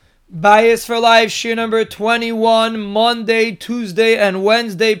Bias for Life, Shir number 21, Monday, Tuesday, and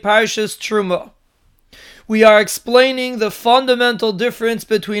Wednesday, Parshas Truma. We are explaining the fundamental difference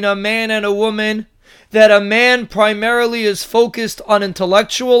between a man and a woman, that a man primarily is focused on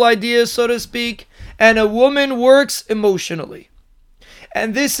intellectual ideas, so to speak, and a woman works emotionally.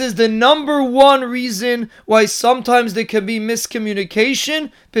 And this is the number one reason why sometimes there can be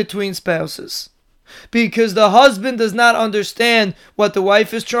miscommunication between spouses. Because the husband does not understand what the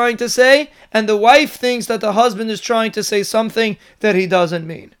wife is trying to say, and the wife thinks that the husband is trying to say something that he doesn't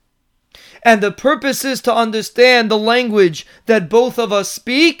mean. And the purpose is to understand the language that both of us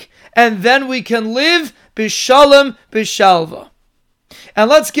speak, and then we can live b'shalom b'shalva. And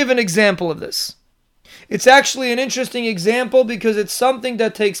let's give an example of this. It's actually an interesting example because it's something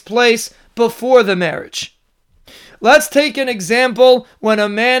that takes place before the marriage. Let's take an example when a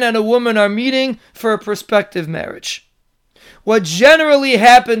man and a woman are meeting for a prospective marriage. What generally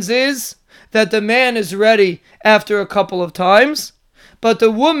happens is that the man is ready after a couple of times, but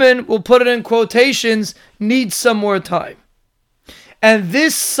the woman, will put it in quotations, needs some more time. And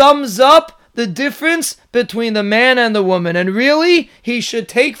this sums up the difference between the man and the woman. And really, he should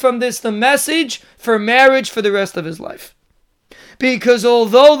take from this the message for marriage for the rest of his life. Because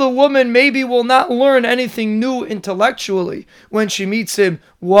although the woman maybe will not learn anything new intellectually when she meets him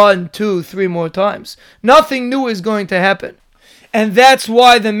 1, 2, 3 more times, nothing new is going to happen. And that's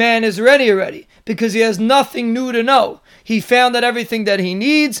why the man is ready already, because he has nothing new to know. He found out everything that he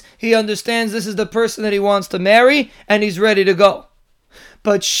needs, he understands this is the person that he wants to marry, and he's ready to go.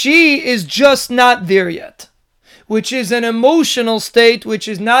 But she is just not there yet, which is an emotional state, which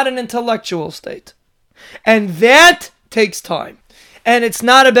is not an intellectual state. And that takes time. And it's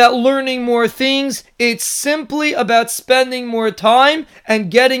not about learning more things, it's simply about spending more time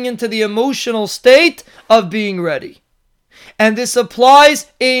and getting into the emotional state of being ready. And this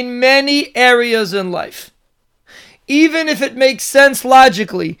applies in many areas in life. Even if it makes sense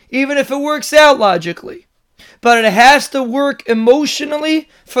logically, even if it works out logically. But it has to work emotionally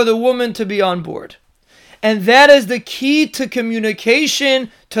for the woman to be on board. And that is the key to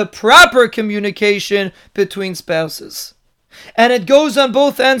communication, to proper communication between spouses. And it goes on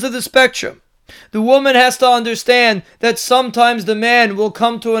both ends of the spectrum. The woman has to understand that sometimes the man will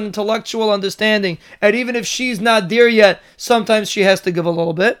come to an intellectual understanding, and even if she's not there yet, sometimes she has to give a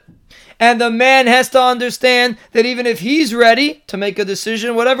little bit. And the man has to understand that even if he's ready to make a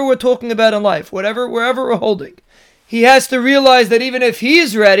decision, whatever we're talking about in life, wherever we're holding, he has to realize that even if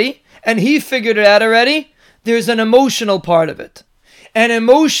he's ready, and he figured it out already, there's an emotional part of it. And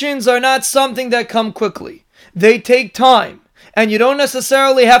emotions are not something that come quickly. They take time. And you don't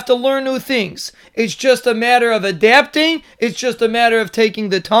necessarily have to learn new things. It's just a matter of adapting. It's just a matter of taking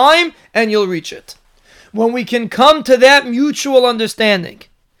the time, and you'll reach it. When we can come to that mutual understanding,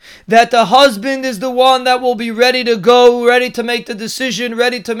 that the husband is the one that will be ready to go, ready to make the decision,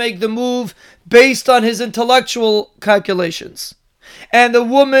 ready to make the move, based on his intellectual calculations. And the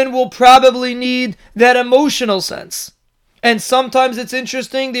woman will probably need that emotional sense. And sometimes it's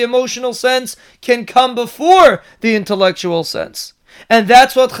interesting, the emotional sense can come before the intellectual sense. And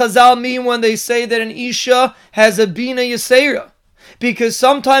that's what Chazal mean when they say that an Isha has a Bina Yisera. Because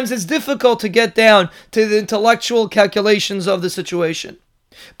sometimes it's difficult to get down to the intellectual calculations of the situation.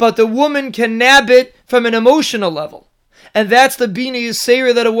 But the woman can nab it from an emotional level. And that's the Bina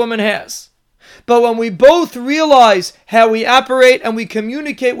Yisera that a woman has. But when we both realize how we operate and we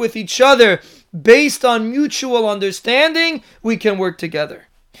communicate with each other based on mutual understanding, we can work together.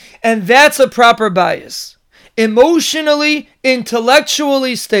 And that's a proper bias. Emotionally,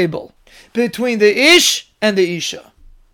 intellectually stable between the Ish and the Isha.